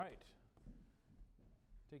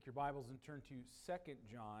Take your Bibles and turn to 2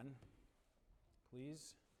 John,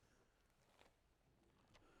 please.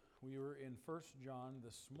 We were in 1 John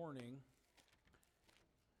this morning.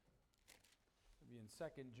 We'll be in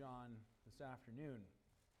 2 John this afternoon.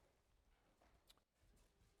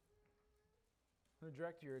 I'm going to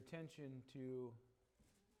direct your attention to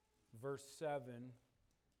verse 7.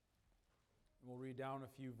 We'll read down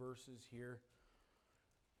a few verses here.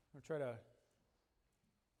 I'm going to try to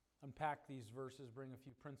unpack these verses, bring a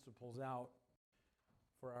few principles out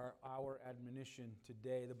for our admonition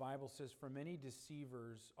today. The Bible says, "For many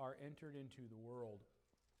deceivers are entered into the world,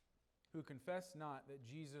 who confess not that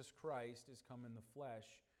Jesus Christ is come in the flesh.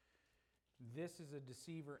 This is a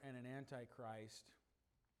deceiver and an antichrist.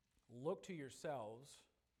 Look to yourselves,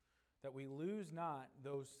 that we lose not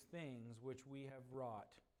those things which we have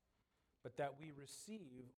wrought, but that we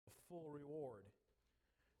receive a full reward.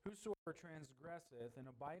 Whosoever transgresseth and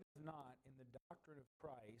abideth not in the doctrine of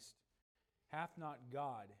Christ hath not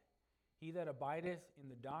God. He that abideth in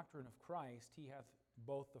the doctrine of Christ, he hath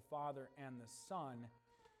both the Father and the Son.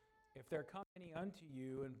 If there come any unto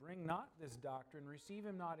you, and bring not this doctrine, receive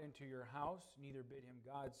him not into your house, neither bid him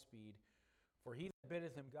Godspeed. For he that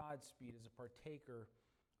biddeth him Godspeed is a partaker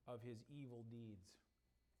of his evil deeds."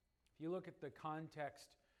 If you look at the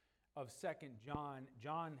context of 2 John,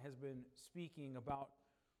 John has been speaking about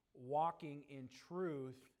walking in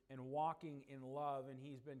truth and walking in love, and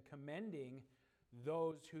he's been commending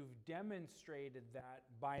those who've demonstrated that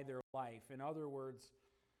by their life. In other words,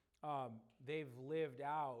 they've lived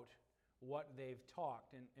out what they've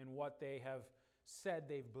talked and what they have said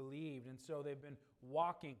they've believed, and so they've been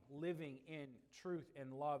walking, living in truth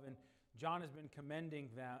and love, and John has been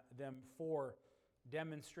commending them for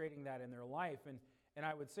demonstrating that in their life. And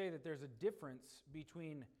I would say that there's a difference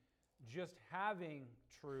between just having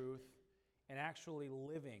truth and actually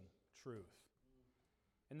living truth.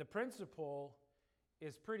 And the principle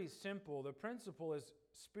is pretty simple. The principle is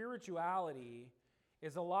spirituality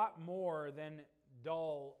is a lot more than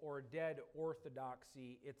dull or dead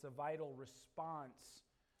orthodoxy. It's a vital response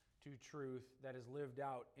to truth that is lived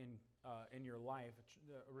out in your life,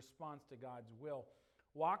 a response to God's will.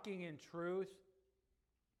 Walking in truth,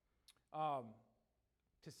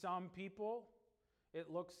 to some people, it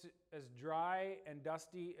looks as dry and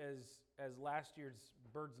dusty as last year's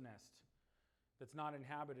bird's nest that's not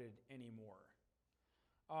inhabited anymore.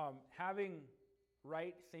 Having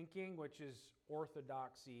right thinking, which is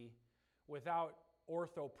orthodoxy, without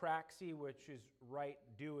orthopraxy, which is right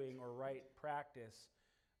doing or right practice,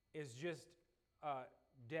 is just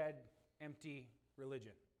dead, empty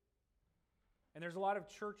religion. And there's a lot of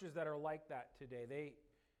churches that are like that today.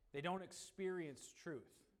 They don't experience truth.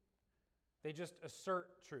 They just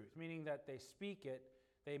assert truth, meaning that they speak it,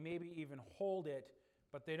 they maybe even hold it,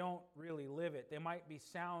 but they don't really live it. They might be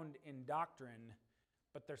sound in doctrine,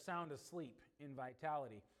 but they're sound asleep in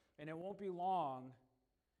vitality. And it won't be long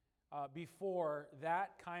before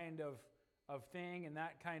that kind of thing and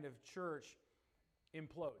that kind of church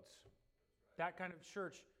implodes. That kind of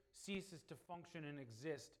church ceases to function and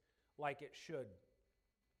exist like it should.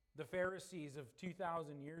 The Pharisees of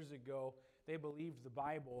 2,000 years ago, they believed the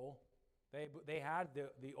Bible. They had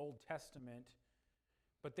the Old Testament,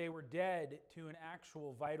 but they were dead to an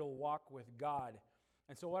actual vital walk with God.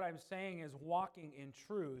 And so what I'm saying is walking in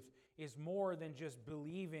truth is more than just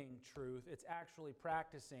believing truth. It's actually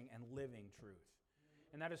practicing and living truth.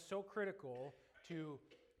 And that is so critical to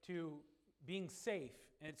being safe.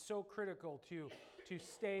 And it's so critical to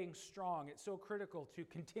staying strong. It's so critical to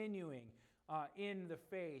continuing in the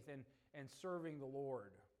faith and serving the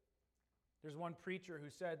Lord. There's one preacher who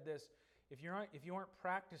said this: If you aren't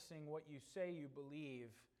practicing what you say you believe,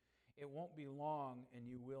 it won't be long and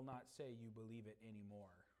you will not say you believe it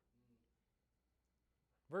anymore.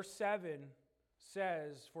 Verse 7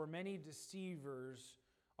 says, "For many deceivers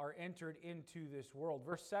are entered into this world."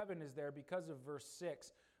 Verse 7 is there because of verse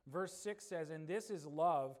 6. Verse 6 says, "And this is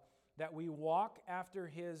love, that we walk after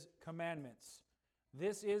his commandments.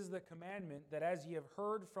 This is the commandment, that as ye have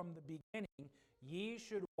heard from the beginning, ye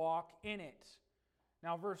should walk in it."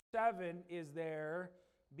 Now, verse 7 is there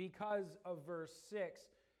because of verse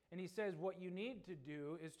 6. And he says what you need to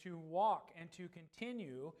do is to walk and to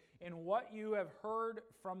continue in what you have heard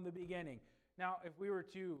from the beginning. Now, if we were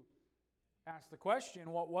to ask the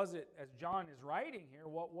question, what was it, as John is writing here,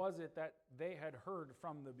 what was it that they had heard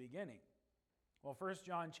from the beginning? Well, 1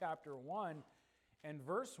 John chapter 1 and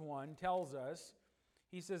verse 1 tells us,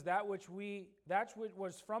 he says, that which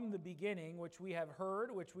was from the beginning, which we have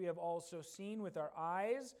heard, which we have also seen with our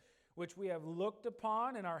eyes, which we have looked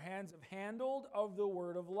upon and our hands have handled of the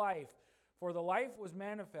word of life. For the life was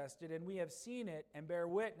manifested, and we have seen it, and bear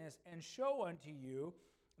witness, and show unto you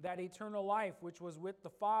that eternal life which was with the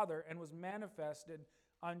Father, and was manifested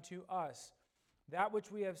unto us. That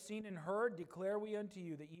which we have seen and heard declare we unto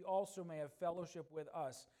you, that ye also may have fellowship with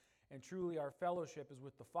us. And truly our fellowship is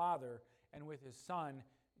with the Father, and with His Son,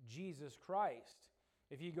 Jesus Christ.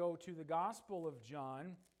 If you go to the Gospel of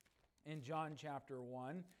John, in John chapter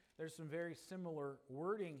 1, there's some very similar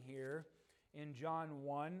wording here. In John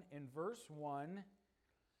 1, in verse 1,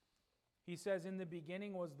 he says, in the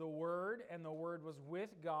beginning was the Word, and the Word was with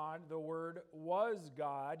God. The Word was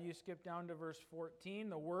God. You skip down to verse 14.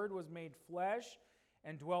 The Word was made flesh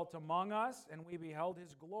and dwelt among us, and we beheld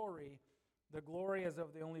His glory. The glory as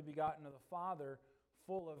of the only begotten of the Father,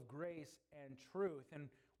 full of grace and truth. And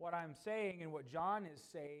what I'm saying and what John is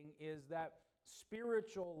saying is that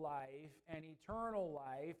spiritual life and eternal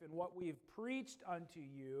life and what we've preached unto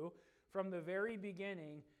you from the very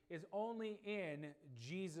beginning is only in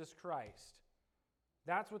Jesus Christ.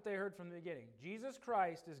 That's what they heard from the beginning. Jesus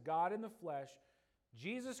Christ is God in the flesh.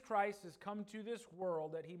 Jesus Christ has come to this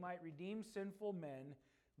world that He might redeem sinful men.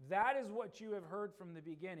 That is what you have heard from the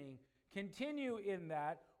beginning. Continue in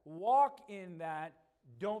that. Walk in that.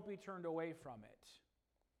 Don't be turned away from it.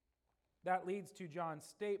 That leads to John's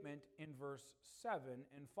statement in verse 7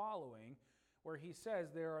 and following, where he says,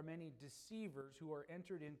 there are many deceivers who are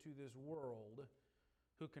entered into this world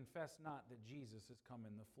who confess not that Jesus has come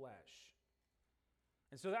in the flesh.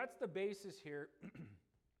 And so that's the basis here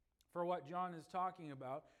for what John is talking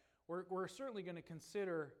about. We're certainly going to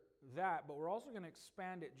consider that, but we're also going to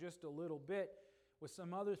expand it just a little bit with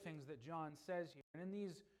some other things that John says here. And in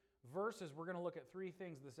these verses, we're going to look at three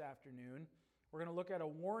things this afternoon. We're going to look at a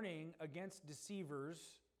warning against deceivers.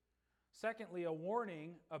 Secondly, a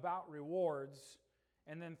warning about rewards.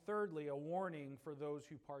 And then thirdly, a warning for those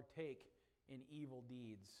who partake in evil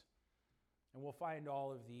deeds. And we'll find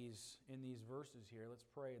all of these in these verses here. Let's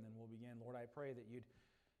pray and then we'll begin. Lord, I pray that you'd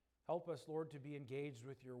help us, Lord, to be engaged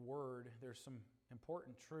with your word. There's some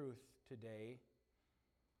important truth today.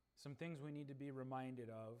 Some things we need to be reminded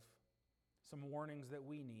of. Some warnings that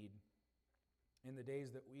we need in the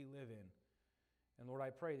days that we live in. And Lord, I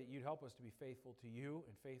pray that you'd help us to be faithful to you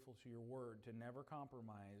and faithful to your word, to never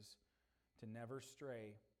compromise, to never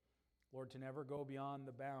stray. Lord, to never go beyond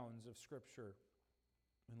the bounds of Scripture.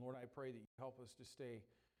 And Lord, I pray that you help us to stay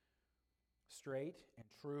straight and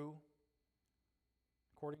true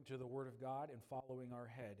according to the Word of God and following our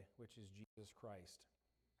head, which is Jesus Christ.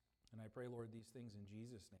 And I pray, Lord, these things in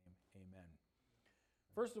Jesus' name. Amen.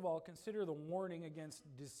 First of all, consider the warning against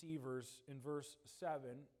deceivers in verse 7.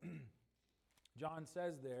 John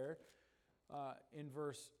says there in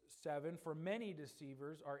verse 7, for many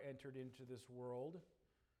deceivers are entered into this world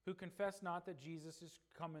who confess not that Jesus is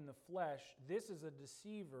come in the flesh. This is a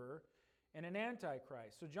deceiver and an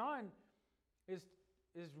antichrist. So John is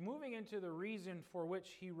moving into the reason for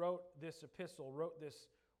which he wrote this epistle, wrote this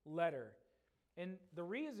letter. And the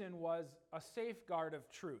reason was a safeguard of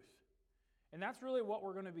truth. And that's really what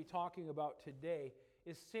we're going to be talking about today,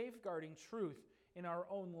 is safeguarding truth in our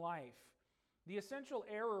own life. The essential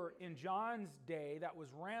error in John's day that was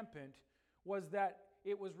rampant was that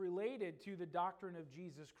it was related to the doctrine of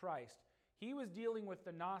Jesus Christ. He was dealing with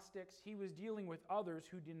the Gnostics. He was dealing with others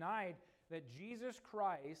who denied that Jesus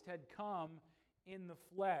Christ had come in the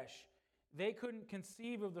flesh. They couldn't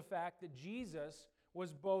conceive of the fact that Jesus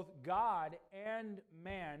was both God and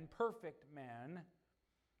man, perfect man,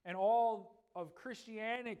 and all of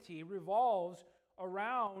Christianity revolves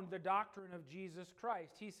around the doctrine of Jesus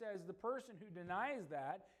Christ. He says the person who denies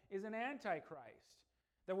that is an antichrist.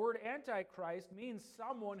 The word antichrist means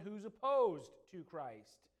someone who's opposed to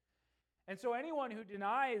Christ. And so anyone who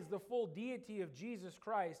denies the full deity of Jesus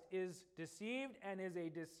Christ is deceived and is a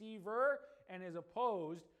deceiver and is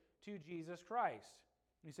opposed to Jesus Christ.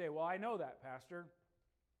 You say, well, I know that, Pastor.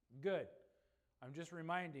 Good. I'm just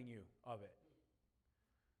reminding you of it.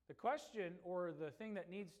 The question or the thing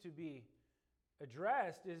that needs to be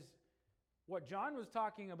addressed is what John was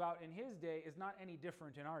talking about in his day is not any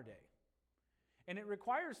different in our day. And it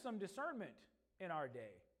requires some discernment in our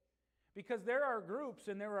day. Because there are groups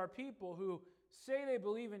and there are people who say they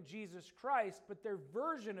believe in Jesus Christ, but their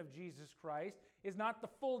version of Jesus Christ is not the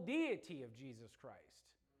full deity of Jesus Christ.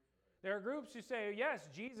 There are groups who say, yes,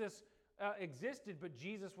 Jesus existed, but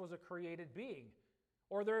Jesus was a created being.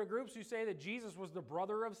 Or there are groups who say that Jesus was the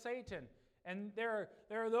brother of Satan. And there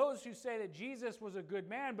are those who say that Jesus was a good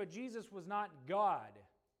man, but Jesus was not God.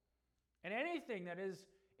 And anything that is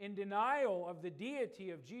in denial of the deity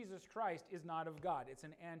of Jesus Christ is not of God. It's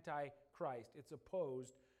an antichrist. It's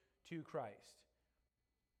opposed to Christ.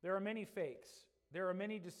 There are many fakes there are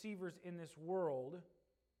many deceivers in this world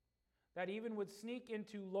that even would sneak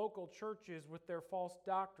into local churches with their false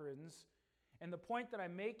doctrines. And the point that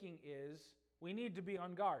I'm making is we need to be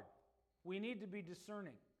on guard. We need to be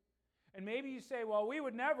discerning. And maybe you say, well, we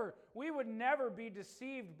would never be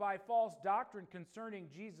deceived by false doctrine concerning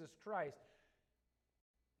Jesus Christ.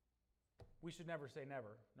 We should never say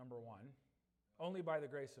never, number one. Only by the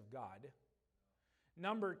grace of God.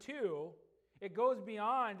 Number two, it goes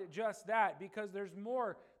beyond just that, because there's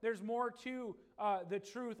more to the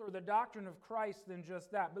truth or the doctrine of Christ than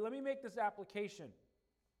just that. But let me make this application.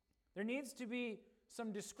 There needs to be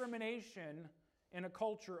some discrimination in a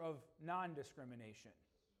culture of non-discrimination.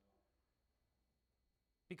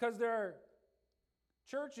 Because there are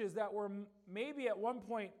churches that were maybe at one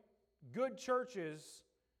point good churches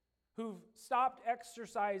who've stopped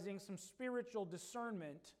exercising some spiritual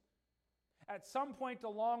discernment. At some point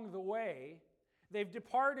along the way, they've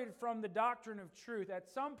departed from the doctrine of truth. At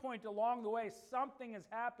some point along the way, something has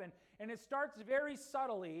happened, and it starts very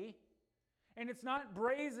subtly, and it's not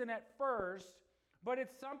brazen at first, but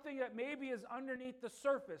it's something that maybe is underneath the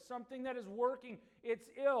surface, something that is working its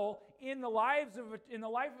ill in the life of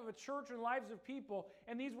a church and the lives of people.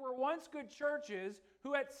 And these were once good churches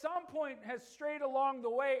who at some point has strayed along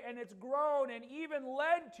the way, and it's grown and even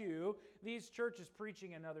led to these churches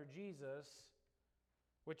preaching another Jesus,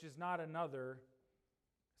 which is not another.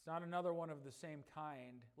 It's not another one of the same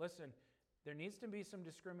kind. Listen, there needs to be some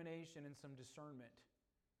discrimination and some discernment.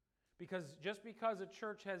 Because just because a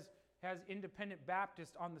church has Independent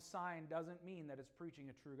Baptist on the sign doesn't mean that it's preaching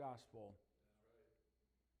a true gospel.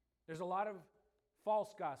 There's a lot of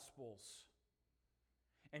false gospels.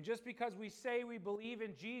 And just because we say we believe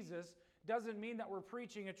in Jesus doesn't mean that we're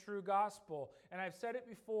preaching a true gospel. And I've said it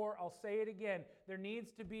before, I'll say it again. There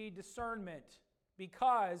needs to be discernment.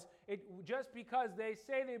 Just because they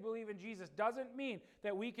say they believe in Jesus doesn't mean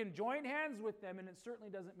that we can join hands with them, and it certainly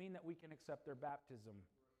doesn't mean that we can accept their baptism.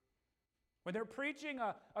 When they're preaching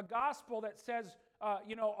a gospel that says,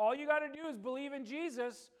 all you got to do is believe in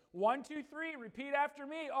Jesus. 1, 2, 3, repeat after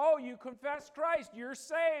me. Oh, you confess Christ. You're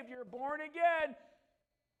saved. You're born again.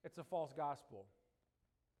 It's a false gospel.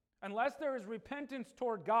 Unless there is repentance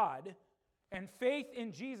toward God and faith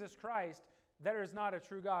in Jesus Christ, there is not a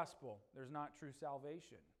true gospel. There's not true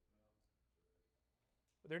salvation.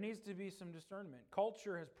 But there needs to be some discernment.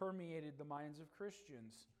 Culture has permeated the minds of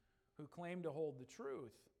Christians who claim to hold the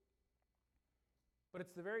truth. But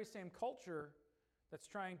it's the very same culture that's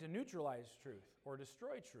trying to neutralize truth or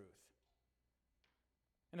destroy truth.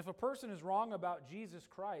 And if a person is wrong about Jesus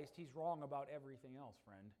Christ, he's wrong about everything else,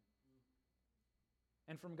 friend.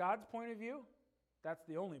 And from God's point of view, that's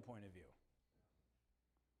the only point of view.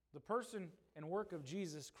 The person and work of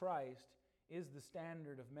Jesus Christ is the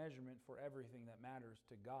standard of measurement for everything that matters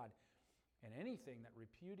to God. And anything that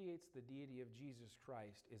repudiates the deity of Jesus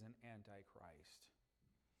Christ is an antichrist.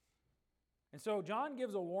 And so John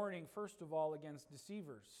gives a warning, first of all, against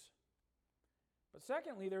deceivers. But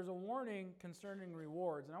secondly, there's a warning concerning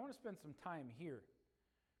rewards. And I want to spend some time here,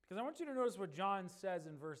 because I want you to notice what John says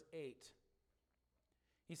in verse 8.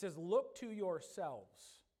 He says, "Look to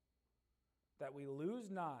yourselves, that we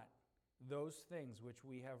lose not those things which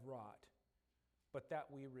we have wrought, but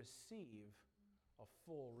that we receive a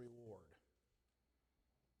full reward."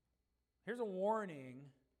 Here's a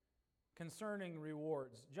warning concerning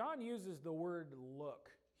rewards. John uses the word look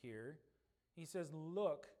here. He says,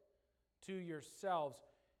 look to yourselves.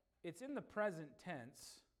 It's in the present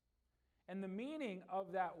tense. And the meaning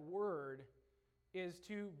of that word is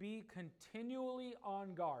to be continually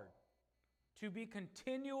on guard, to be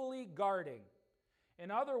continually guarding.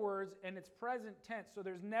 In other words, and it's present tense, so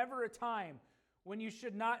there's never a time when you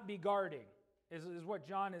should not be guarding, is what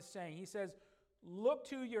John is saying. He says, look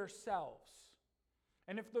to yourselves.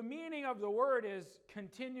 And if the meaning of the word is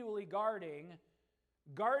continually guarding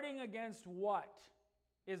against what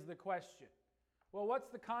is the question? Well, what's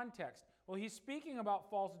the context? Well, he's speaking about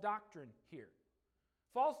false doctrine here.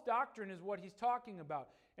 False doctrine is what he's talking about.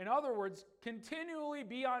 In other words, continually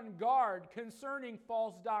be on guard concerning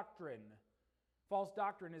false doctrine. False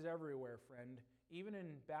doctrine is everywhere, friend, even in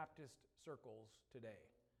Baptist circles today.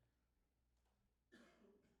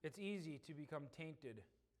 It's easy to become tainted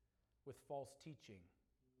with false teaching.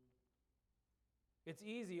 It's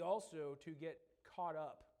easy also to get caught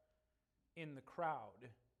up in the crowd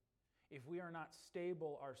if we are not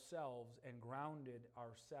stable ourselves and grounded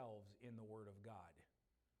ourselves in the Word of God.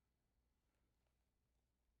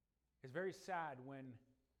 It's very sad when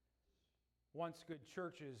once good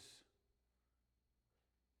churches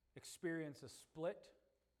experience a split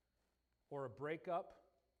or a breakup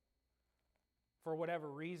for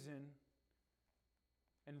whatever reason,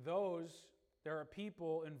 And there are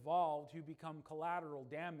people involved who become collateral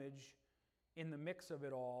damage in the mix of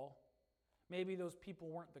it all. Maybe those people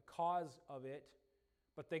weren't the cause of it,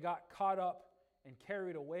 but they got caught up and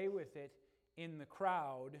carried away with it in the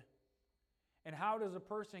crowd. And how does a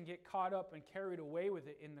person get caught up and carried away with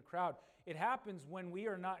it in the crowd? It happens when we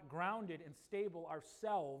are not grounded and stable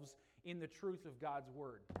ourselves in the truth of God's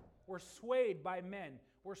Word. We're swayed by men.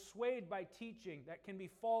 We're swayed by teaching that can be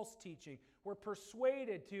false teaching. We're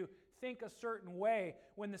persuaded to think a certain way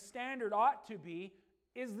when the standard ought to be,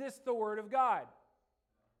 is this the Word of God?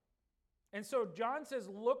 And so John says,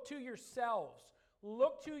 look to yourselves.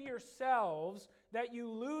 Look to yourselves that you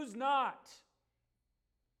lose not.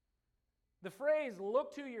 The phrase,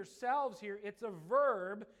 look to yourselves here, it's a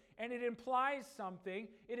verb, and it implies something.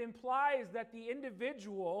 It implies that the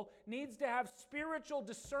individual needs to have spiritual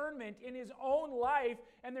discernment in his own life,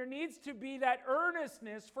 and there needs to be that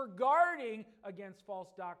earnestness for guarding against false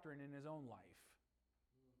doctrine in his own life.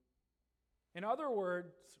 In other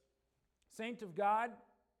words, saint of God,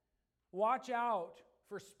 watch out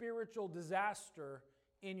for spiritual disaster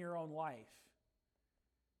in your own life.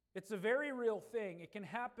 It's a very real thing. It can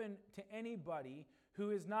happen to anybody who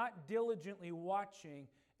is not diligently watching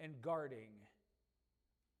and guarding.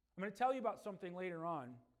 I'm going to tell you about something later on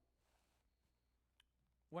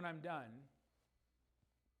when I'm done.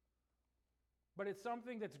 But it's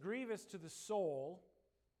something that's grievous to the soul.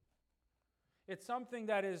 It's something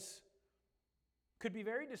that could be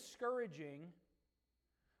very discouraging,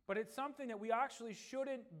 but it's something that we actually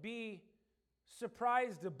shouldn't be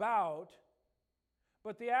surprised about.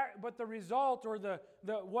 But the result, or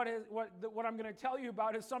what I'm going to tell you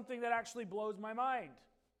about, is something that actually blows my mind.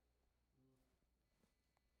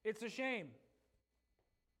 It's a shame.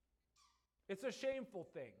 It's a shameful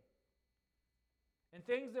thing. And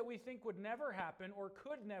things that we think would never happen, or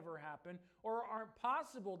could never happen, or aren't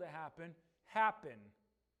possible to happen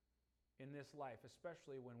in this life,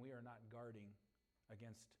 especially when we are not guarding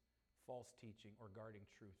against false teaching or guarding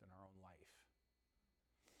truth in our own life.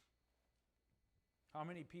 How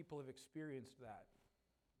many people have experienced that?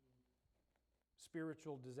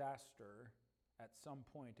 Spiritual disaster at some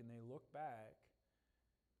point, and they look back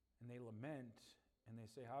and they lament and they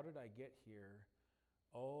say, how did I get here?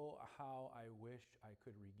 Oh, how I wish I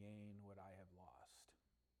could regain what I have lost.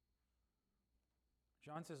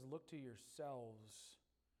 John says, look to yourselves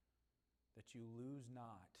that you lose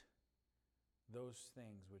not those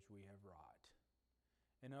things which we have wrought.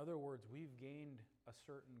 In other words, we've gained a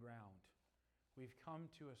certain ground. We've come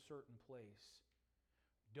to a certain place.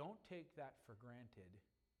 Don't take that for granted.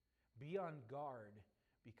 Be on guard,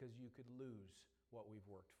 because you could lose what we've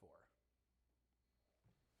worked for.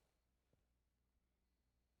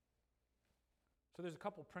 So there's a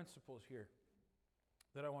couple principles here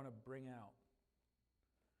that I want to bring out.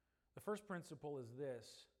 The first principle is this: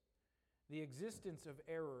 the existence of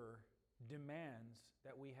error demands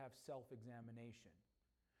that we have self-examination.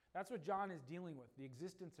 That's what John is dealing with, the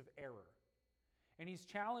existence of error. And he's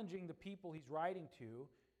challenging the people he's writing to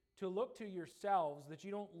look to yourselves that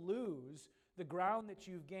you don't lose the ground that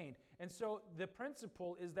you've gained. And so the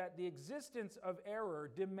principle is that the existence of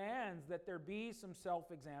error demands that there be some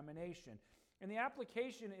self-examination. And the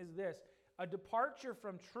application is this: a departure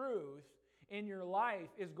from truth in your life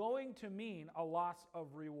is going to mean a loss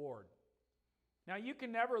of reward. Now, you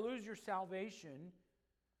can never lose your salvation,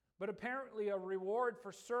 but apparently a reward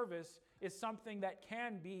for service is something that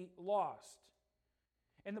can be lost.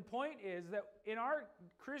 And the point is that in our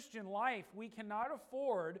Christian life, we cannot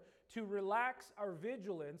afford to relax our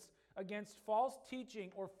vigilance against false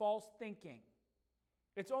teaching or false thinking.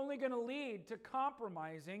 It's only going to lead to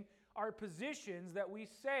compromising our positions that we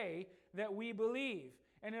say that we believe.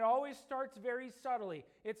 And it always starts very subtly.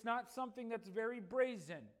 It's not something that's very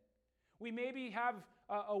brazen. We maybe have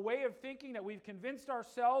a way of thinking that we've convinced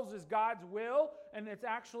ourselves is God's will, and it's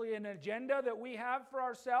actually an agenda that we have for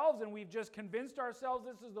ourselves, and we've just convinced ourselves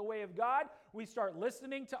this is the way of God. We start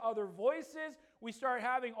listening to other voices. We start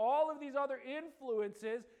having all of these other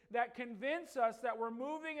influences that convince us that we're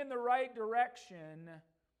moving in the right direction.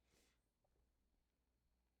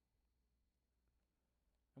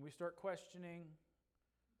 And we start questioning,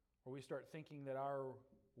 or we start thinking that our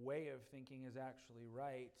way of thinking is actually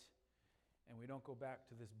right. And we don't go back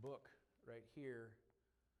to this book right here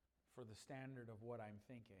for the standard of what I'm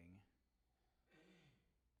thinking.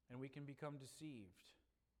 And we can become deceived.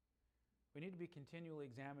 We need to be continually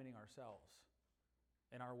examining ourselves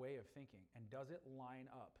and our way of thinking. And does it line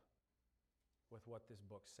up with what this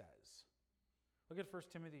book says? Look at 1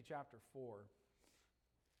 Timothy chapter 4.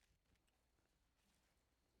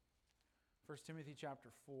 1 Timothy chapter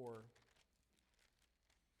 4.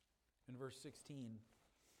 in verse 16.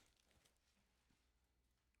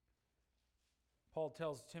 Paul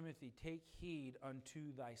tells Timothy, "Take heed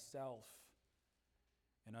unto thyself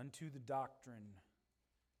and unto the doctrine.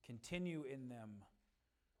 Continue in them.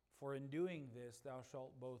 For in doing this thou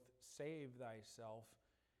shalt both save thyself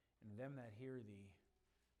and them that hear thee."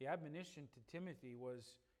 The admonition to Timothy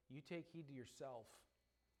was, you take heed to yourself,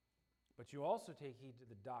 but you also take heed to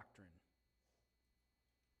the doctrine.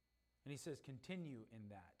 And he says, continue in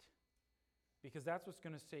that, because that's what's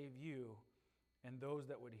going to save you and those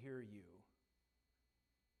that would hear you.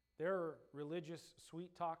 There are religious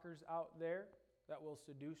sweet talkers out there that will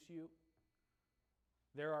seduce you.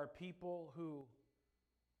 There are people who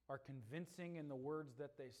are convincing in the words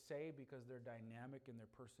that they say because they're dynamic in their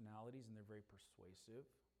personalities and they're very persuasive.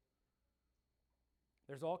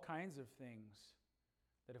 There's all kinds of things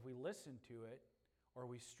that if we listen to it or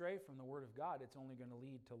we stray from the Word of God, it's only going to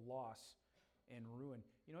lead to loss and ruin.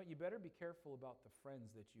 You know what? You better be careful about the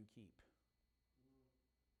friends that you keep.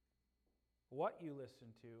 What you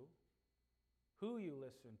listen to, who you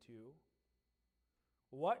listen to,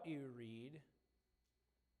 what you read,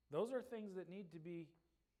 those are things that need to be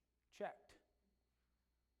checked.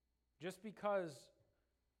 Just because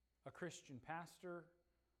a Christian pastor,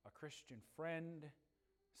 a Christian friend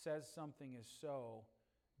says something is so,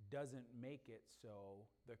 doesn't make it so.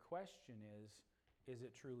 The question is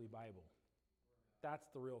it truly Bible? That's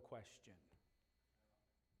the real question.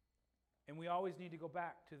 And we always need to go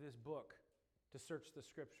back to this book to search the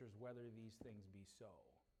Scriptures whether these things be so.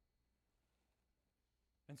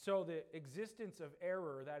 And so the existence of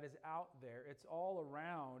error that is out there, it's all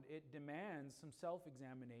around. It demands some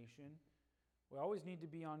self-examination. We always need to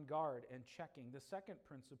be on guard and checking. The second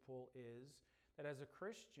principle is that as a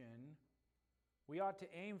Christian, we ought to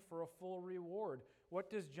aim for a full reward. What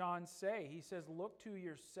does John say? He says, look to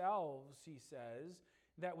yourselves, he says,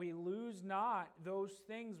 that we lose not those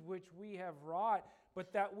things which we have wrought,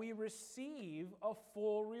 but that we receive a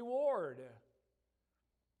full reward.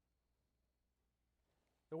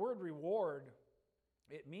 The word reward,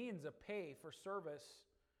 it means a pay for service.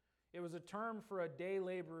 It was a term for a day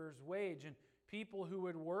laborer's wage, and people who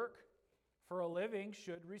would work for a living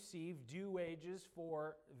should receive due wages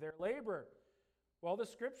for their labor. Well, the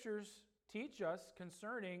Scriptures teach us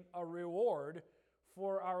concerning a reward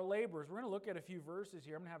for our labors. We're going to look at a few verses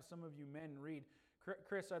here. I'm going to have some of you men read.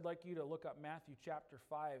 Chris, I'd like you to look up Matthew chapter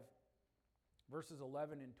 5, verses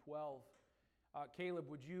 11 and 12. Caleb,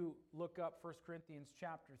 would you look up 1 Corinthians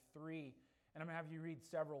chapter 3? And I'm going to have you read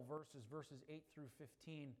several verses, verses 8 through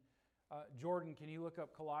 15. Jordan, can you look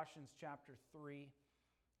up Colossians chapter 3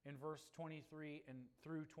 in verse 23 and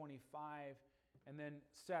through 25? And then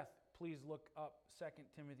Seth, please look up 2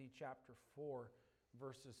 Timothy chapter 4,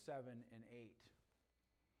 verses 7 and 8.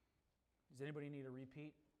 Does anybody need a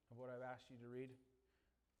repeat of what I've asked you to read?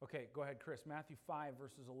 Okay, go ahead, Chris. Matthew 5,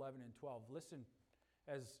 verses 11 and 12. Listen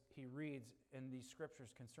as he reads in these scriptures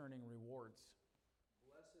concerning rewards.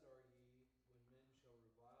 Blessed are ye when men shall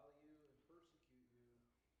revile you and persecute you,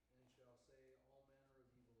 and shall say all manner of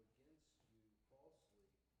evil against you falsely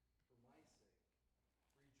for my sake.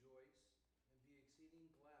 Rejoice and be exceeding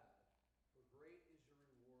glad, for great is your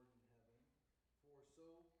reward in heaven, for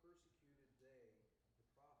so persecuted they the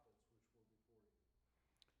prophets which were before you.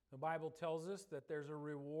 The Bible tells us that there's a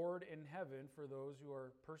reward in heaven for those who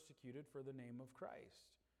are persecuted for the name of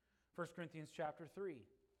Christ. 1 Corinthians chapter 3.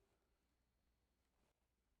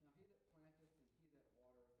 Now he that planteth and he that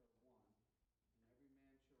watereth are one, and every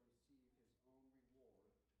man shall receive his own reward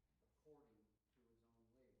according to his own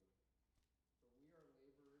labor. For we are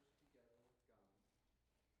laborers together with God.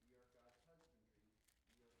 We are God's husbandry,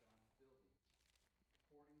 we are God's building.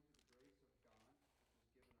 According to the grace of God which was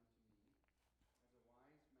given unto me, as a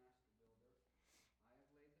wise master builder, I have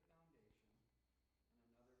laid the foundation, and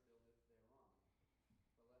another buildeth thereon.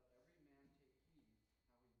 But let every man take heed how he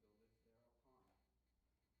buildeth thereupon.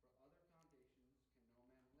 For other foundations can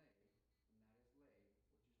no man lay than that is laid, which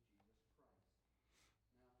is Jesus Christ.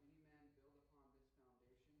 Now if any man build upon this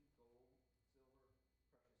foundation gold, silver, precious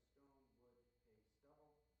stone, wood, hay,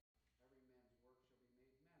 stubble, every man's work shall be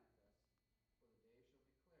made manifest, for the day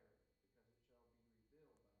shall declare it, because it shall be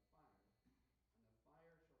revealed by fire, and the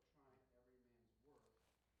fire shall try every man's work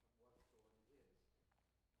of what sort it is.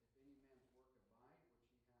 If any man's work abide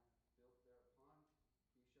which he hath built thereupon,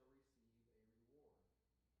 he shall receive a reward.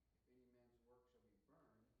 If any man's work shall be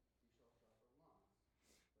burned, he shall suffer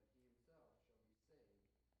loss, but he himself shall be saved, yet so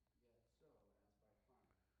as by fire.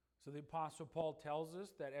 So the Apostle Paul tells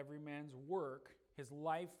us that every man's work, his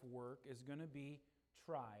life work, is going to be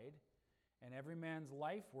tried, and every man's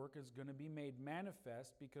life work is going to be made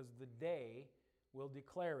manifest because the day will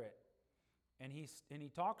declare it. And he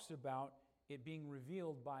talks about it being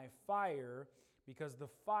revealed by fire, because the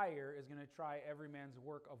fire is going to try every man's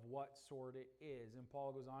work of what sort it is. And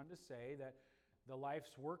Paul goes on to say that the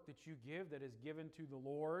life's work that you give, that is given to the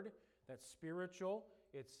Lord, that's spiritual,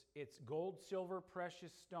 it's gold, silver,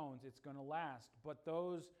 precious stones. It's going to last. But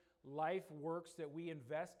those life works that we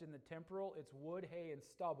invest in the temporal, it's wood, hay, and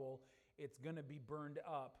stubble. It's going to be burned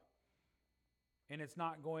up. And it's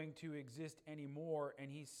not going to exist anymore.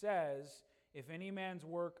 And he says, if any man's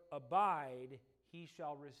work abide, he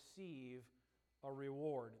shall receive a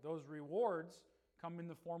reward. Those rewards come in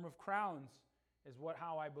the form of crowns, is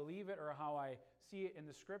how I believe it or how I see it in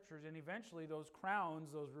the Scriptures. And eventually those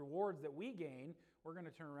crowns, those rewards that we gain, we're going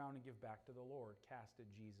to turn around and give back to the Lord, cast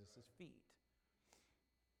at Jesus' feet.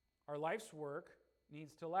 Our life's work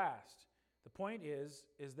needs to last. The point is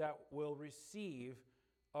that we'll receive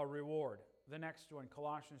a reward. The next one,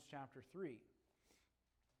 Colossians chapter 3. 23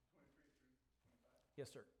 through 25. Yes,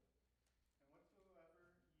 sir. And whatsoever ye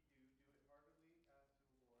do, do it heartily as to the Lord, and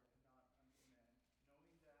not unto men, knowing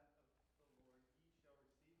that of the Lord ye shall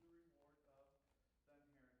receive the reward of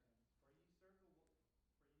the inheritance. For ye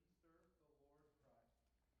serve the Lord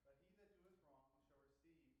Christ. But he that doeth wrong shall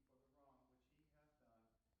receive for the wrong which he hath done,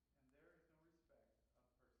 and there is no respect of person.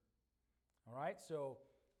 All right, so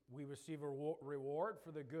we receive a reward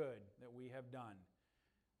for the good that we have done.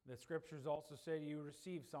 The Scriptures also say you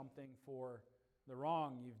receive something for the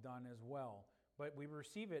wrong you've done as well. But we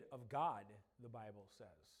receive it of God, the Bible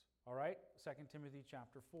says. All right, 2 Timothy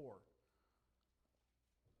chapter 4. I have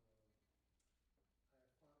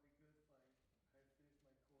fought a good fight. I have finished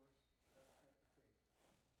my course. I have kept the faith.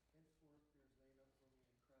 Henceforth there is laid up for me a crown of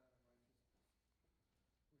righteousness,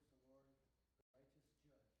 which the Lord, the righteous judge, shall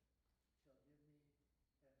give me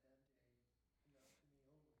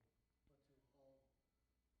at that day, and not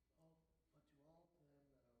to me only, but to all them that are also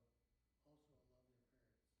love their parents.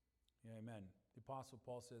 Yeah, amen. The Apostle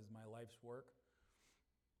Paul says, my life's work,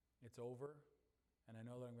 it's over, and I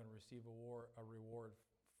know that I'm going to receive a reward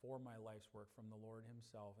for my life's work from the Lord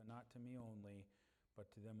himself, and not to me only,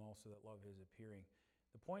 but to them also that love his appearing.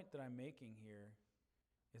 The point that I'm making here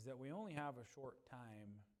is that we only have a short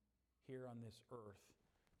time here on this earth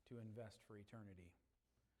to invest for eternity.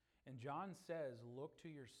 And John says, look to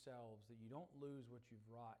yourselves that you don't lose what you've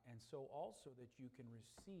wrought, and so also that you can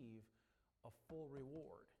receive a full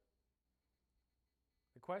reward.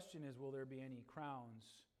 The question is, will there be any crowns?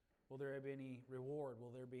 Will there be any reward?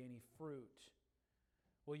 Will there be any fruit?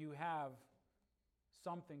 Will you have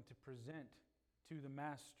something to present to the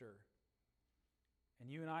Master?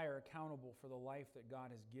 And you and I are accountable for the life that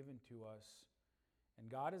God has given to us.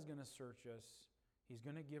 And God is going to search us. He's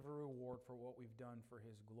going to give a reward for what we've done for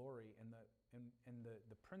his glory. And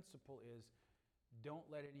the principle is,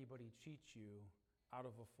 don't let anybody cheat you out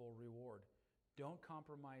of a full reward. Don't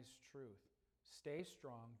compromise truth. Stay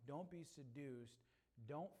strong. Don't be seduced.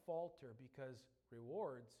 Don't falter, because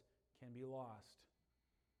rewards can be lost.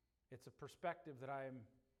 It's a perspective that I'm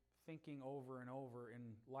thinking over and over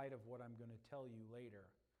in light of what I'm going to tell you later.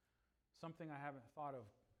 Something I haven't thought of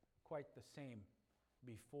quite the same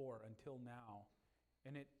before until now.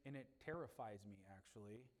 And it terrifies me,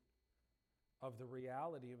 actually, of the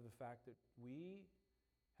reality of the fact that we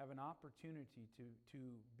have an opportunity to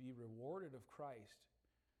be rewarded of Christ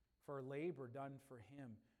for labor done for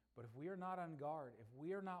him. But if we are not on guard, if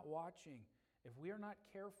we are not watching, if we are not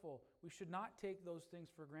careful, we should not take those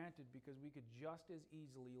things for granted, because we could just as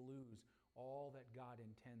easily lose all that God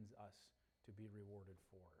intends us to be rewarded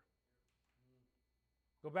for.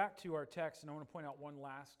 Go back to our text, and I want to point out one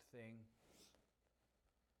last thing.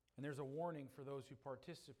 And there's a warning for those who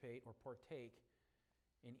participate or partake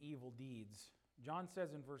in evil deeds. John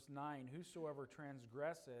says in verse 9, whosoever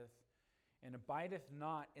transgresseth and abideth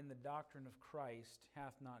not in the doctrine of Christ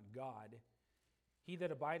hath not God. He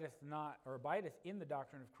that abideth not, or abideth in the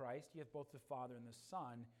doctrine of Christ, he hath both the Father and the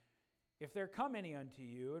Son. If there come any unto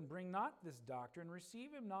you, and bring not this doctrine,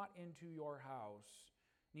 receive him not into your house,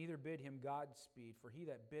 neither bid him Godspeed, for he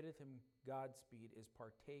that biddeth him Godspeed is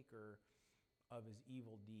partaker of his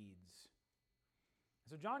evil deeds.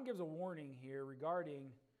 So John gives a warning here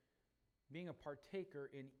regarding being a partaker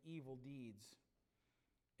in evil deeds.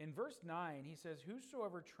 In verse 9, he says,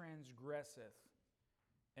 whosoever transgresseth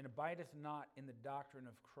and abideth not in the doctrine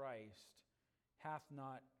of Christ hath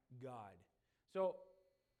not God. So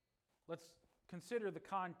let's consider the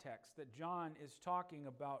context that John is talking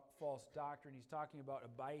about false doctrine. He's talking about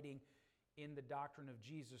abiding in the doctrine of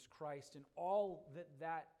Jesus Christ and all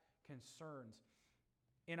that concerns.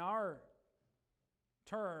 In our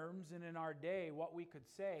terms and in our day, what we could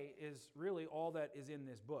say is really all that is in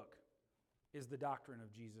this book is the doctrine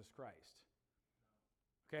of Jesus Christ.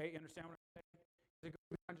 Okay, you understand what I'm saying? It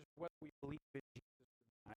goes beyond just whether we believe in Jesus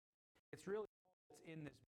or not. It's really all that's in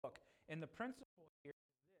this book. And the principle here is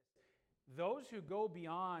this: those who go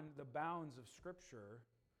beyond the bounds of Scripture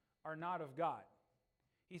are not of God.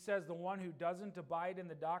 He says the one who doesn't abide in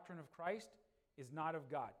the doctrine of Christ is not of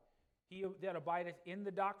God. He that abideth in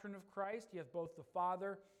the doctrine of Christ, he hath both the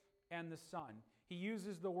Father and the Son. He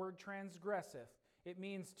uses the word transgresseth. It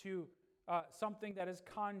means to something that is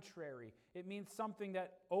contrary. It means something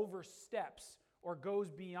that oversteps or goes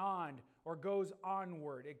beyond or goes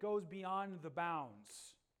onward. It goes beyond the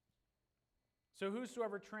bounds. So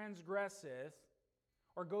whosoever transgresseth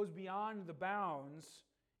or goes beyond the bounds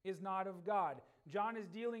is not of God. John is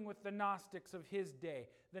dealing with the Gnostics of his day.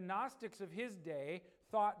 The Gnostics of his day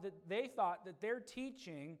thought that their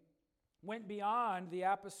teaching went beyond the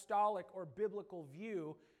apostolic or biblical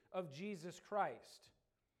view of Jesus Christ.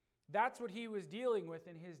 That's what he was dealing with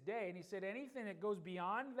in his day. And he said anything that goes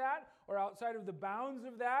beyond that or outside of the bounds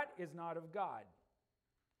of that is not of God.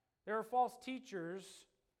 There are false teachers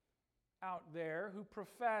out there who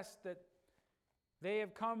profess that they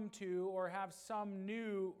have come to or have some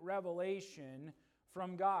new revelation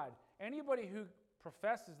from God. Anybody who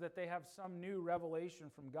professes that they have some new revelation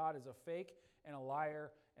from God is a fake and a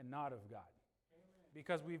liar and not of God.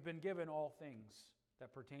 Because we've been given all things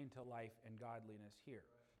that pertain to life and godliness here.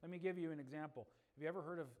 Let me give you an example. Have you ever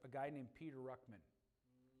heard of a guy named Peter Ruckman?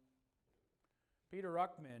 Peter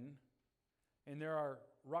Ruckman, and there are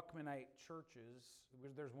Ruckmanite churches.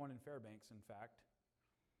 There's one in Fairbanks, in fact.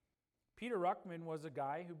 Peter Ruckman was a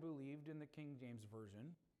guy who believed in the King James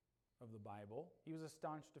Version of the Bible. He was a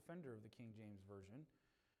staunch defender of the King James Version.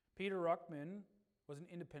 Peter Ruckman was an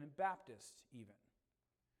independent Baptist, even.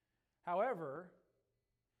 However,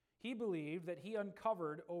 he believed that he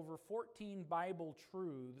uncovered over 14 Bible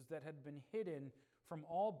truths that had been hidden from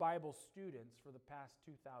all Bible students for the past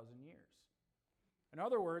 2,000 years. In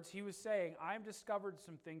other words, he was saying, I've discovered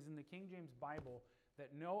some things in the King James Bible that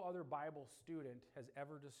no other Bible student has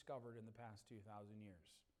ever discovered in the past 2,000 years.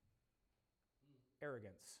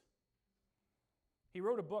 Arrogance. He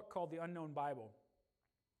wrote a book called The Unknown Bible.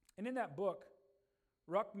 And in that book,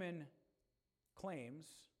 Ruckman claims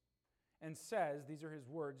and says, these are his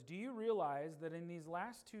words, do you realize that in these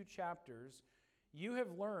last 2 chapters, you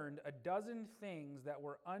have learned a dozen things that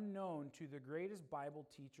were unknown to the greatest Bible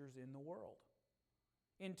teachers in the world?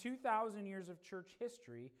 In 2,000 years of church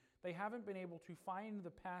history, they haven't been able to find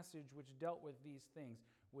the passage which dealt with these things,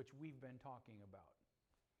 which we've been talking about.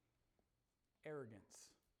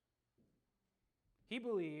 Arrogance. He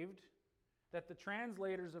believed that the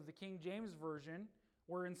translators of the King James Version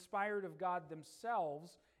were inspired of God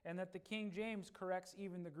themselves, and that the King James corrects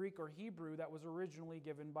even the Greek or Hebrew that was originally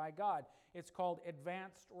given by God. It's called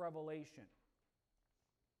advanced revelation.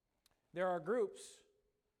 There are groups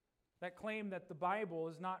that claim that the Bible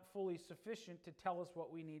is not fully sufficient to tell us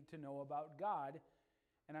what we need to know about God.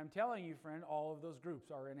 And I'm telling you, friend, all of those groups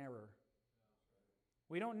are in error.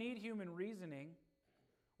 We don't need human reasoning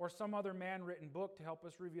or some other man-written book to help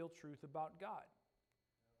us reveal truth about God.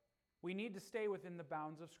 We need to stay within the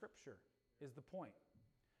bounds of Scripture, is the point.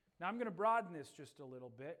 Now, I'm going to broaden this just a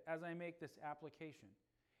little bit as I make this application.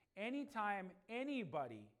 Anytime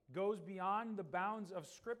anybody goes beyond the bounds of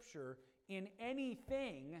Scripture in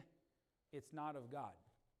anything, it's not of God.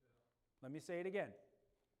 Let me say it again.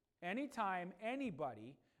 Anytime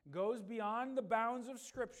anybody goes beyond the bounds of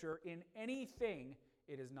Scripture in anything,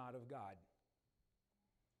 it is not of God.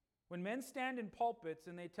 When men stand in pulpits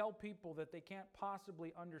and they tell people that they can't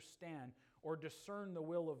possibly understand or discern the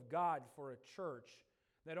will of God for a church,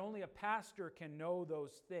 that only a pastor can know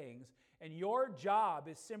those things, and your job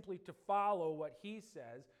is simply to follow what he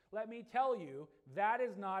says, let me tell you, that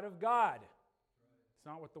is not of God. It's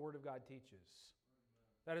not what the Word of God teaches.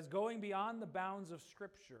 That is going beyond the bounds of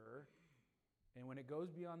Scripture, and when it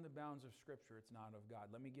goes beyond the bounds of Scripture, it's not of God.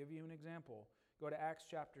 Let me give you an example. Go to Acts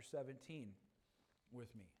chapter 17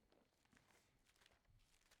 with me.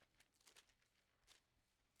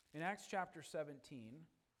 In Acts chapter 17,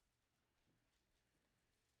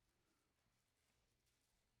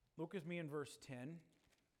 look with me in verse 10.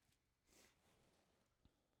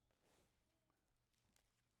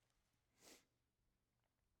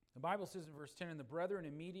 The Bible says in verse 10, and the brethren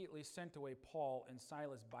immediately sent away Paul and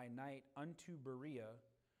Silas by night unto Berea,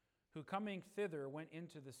 who coming thither went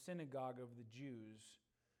into the synagogue of the Jews.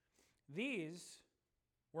 These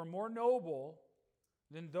were more noble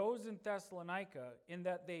than those in Thessalonica, in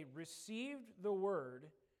that they received the word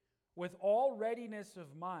with all readiness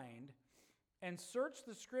of mind, and searched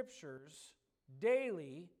the Scriptures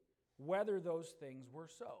daily whether those things were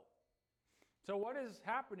so. So what is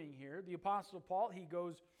happening here? The Apostle Paul, he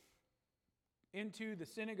goes into the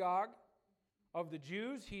synagogue of the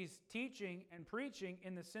Jews. He's teaching and preaching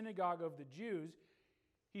in the synagogue of the Jews.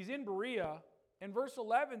 He's in Berea, and verse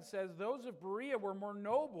 11 says, those of Berea were more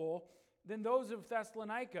noble than those of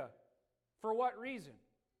Thessalonica. For what reason?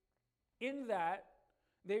 In that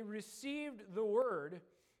they received the word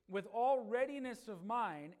with all readiness of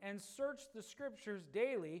mind and searched the Scriptures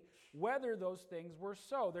daily whether those things were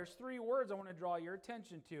so. There's three words I want to draw your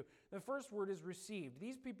attention to. The first word is received.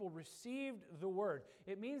 These people received the word.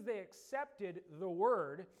 It means they accepted the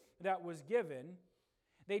word that was given.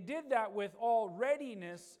 They did that with all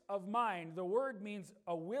readiness of mind. The word means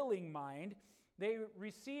a willing mind. They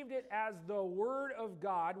received it as the word of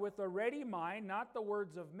God with a ready mind, not the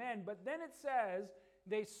words of men. But then it says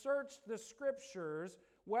they searched the Scriptures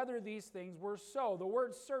whether these things were so. The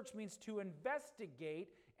word search means to investigate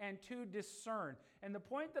and to discern. And the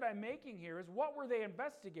point that I'm making here is, what were they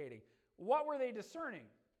investigating? What were they discerning?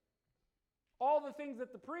 All the things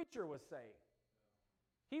that the preacher was saying.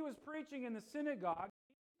 He was preaching in the synagogue.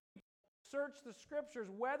 Search the Scriptures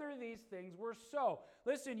whether these things were so.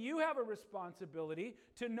 Listen, you have a responsibility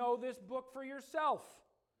to know this book for yourself.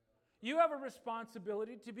 You have a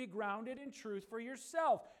responsibility to be grounded in truth for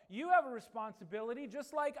yourself. You have a responsibility,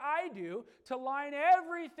 just like I do, to line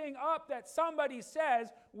everything up that somebody says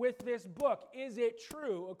with this book. Is it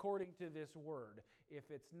true according to this word? If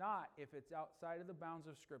it's not, if it's outside of the bounds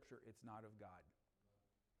of Scripture, it's not of God.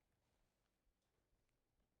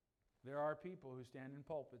 There are people who stand in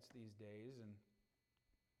pulpits these days and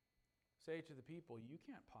say to the people, you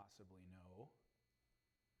can't possibly know.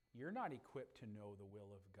 You're not equipped to know the will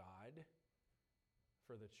of God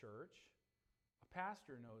for the church. A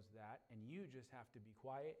pastor knows that, and you just have to be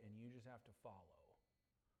quiet and you just have to follow.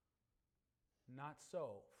 Not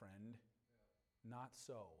so, friend. Not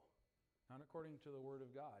so. Not according to the Word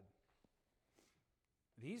of God.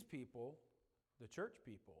 These people, the church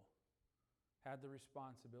people, had the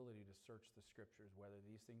responsibility to search the Scriptures whether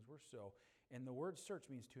these things were so. And the word search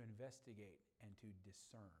means to investigate and to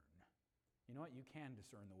discern. You know what? You can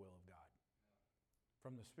discern the will of God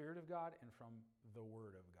from the Spirit of God and from the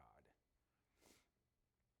Word of God.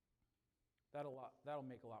 That'll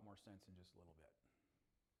make a lot more sense in just a little bit.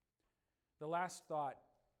 The last thought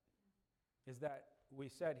is that we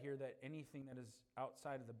said here that anything that is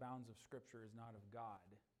outside of the bounds of Scripture is not of God.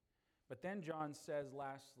 But then John says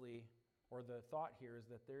lastly, or the thought here is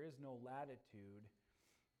that there is no latitude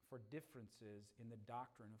for differences in the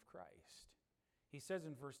doctrine of Christ. He says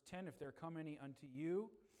in verse 10, if there come any unto you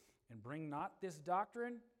and bring not this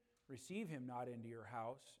doctrine, receive him not into your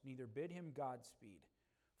house, neither bid him Godspeed.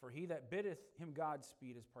 For he that biddeth him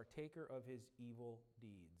Godspeed is partaker of his evil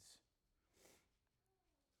deeds.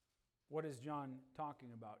 What is John talking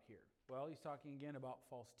about here? Well, he's talking again about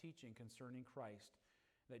false teaching concerning Christ,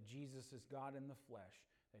 that Jesus is God in the flesh,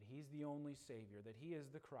 that he's the only Savior, that he is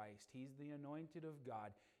the Christ, he's the anointed of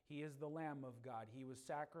God, he is the Lamb of God, he was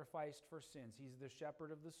sacrificed for sins, he's the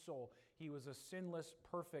shepherd of the soul, he was a sinless,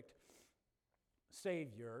 perfect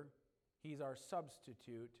Savior, he's our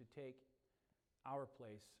substitute to take our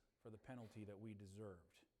place for the penalty that we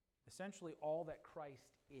deserved. Essentially all that Christ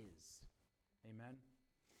is. Amen?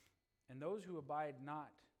 And those who abide not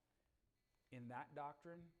in that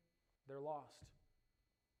doctrine, they're lost.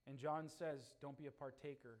 And John says, don't be a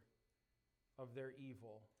partaker of their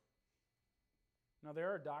evil. Now, there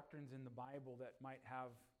are doctrines in the Bible that might have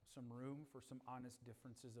some room for some honest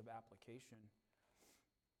differences of application.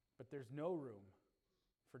 But there's no room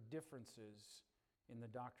for differences in the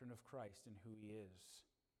doctrine of Christ and who he is.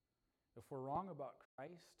 If we're wrong about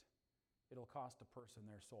Christ, it'll cost a person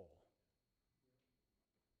their soul.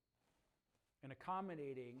 And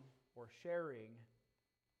accommodating or sharing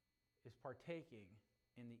is partaking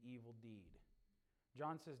in the evil deed.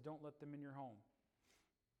 John says, don't let them in your home.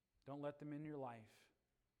 Don't let them in your life.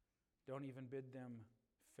 Don't even bid them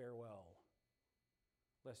farewell,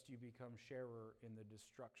 lest you become sharer in the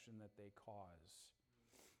destruction that they cause.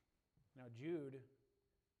 Now, Jude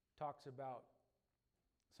talks about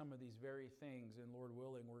some of these very things, and Lord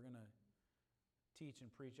willing, we're going to teach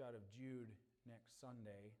and preach out of Jude next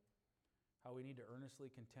Sunday, how we need to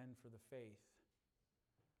earnestly contend for the faith.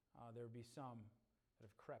 There will be some that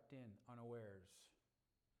have crept in unawares.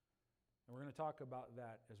 And we're going to talk about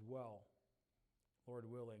that as well, Lord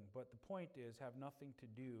willing. But the point is, have nothing to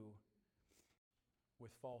do with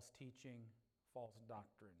false teaching, false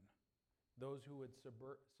doctrine. Those who would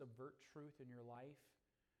subvert truth in your life,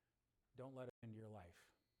 don't let it into your life.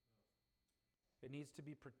 It needs to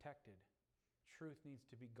be protected. Truth needs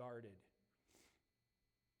to be guarded.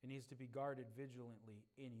 It needs to be guarded vigilantly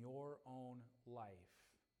in your own life.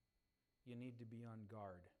 You need to be on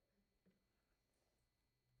guard.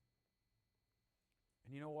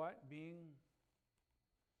 And you know what? Being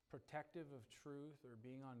protective of truth or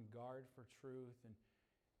being on guard for truth and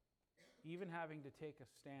even having to take a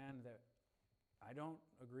stand that I don't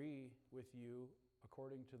agree with you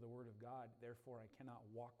according to the Word of God, therefore I cannot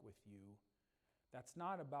walk with you. That's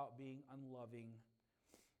not about being unloving.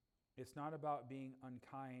 It's not about being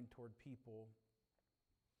unkind toward people.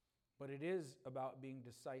 But it is about being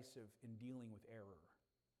decisive in dealing with error.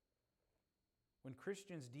 When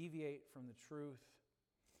Christians deviate from the truth,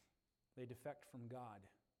 they defect from God,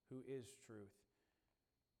 who is truth.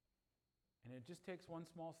 And it just takes one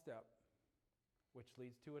small step, which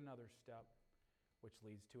leads to another step, which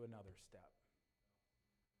leads to another step.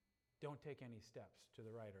 Don't take any steps to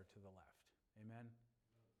the right or to the left. Amen?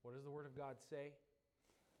 What does the Word of God say?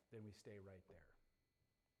 Then we stay right there.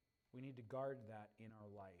 We need to guard that in our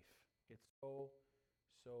life. It's so,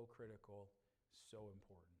 so critical, so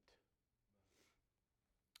important.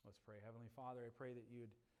 Let's pray. Heavenly Father, I pray that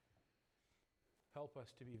you'd help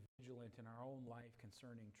us to be vigilant in our own life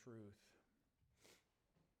concerning truth,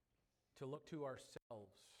 to look to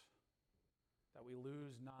ourselves, that we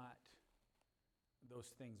lose not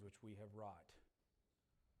those things which we have wrought,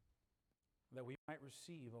 that we might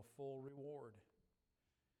receive a full reward.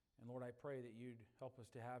 And Lord, I pray that you'd help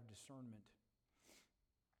us to have discernment,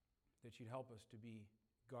 that you'd help us to be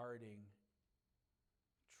guarding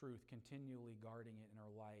truth, continually guarding it in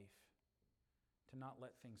our life, to not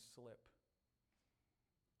let things slip.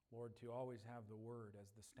 Lord, to always have the Word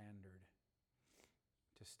as the standard,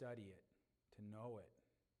 to study it, to know it.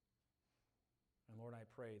 And Lord, I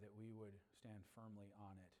pray that we would stand firmly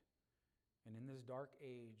on it. And in this dark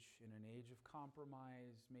age, in an age of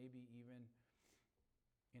compromise, maybe even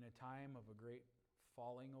in a time of a great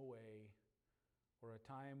falling away, or a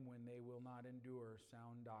time when they will not endure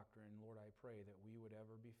sound doctrine, Lord, I pray that we would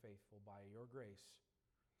ever be faithful by your grace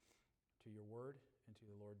to your word and to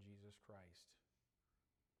the Lord Jesus Christ.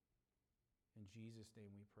 In Jesus'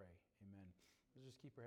 name we pray. Amen. Let's just keep our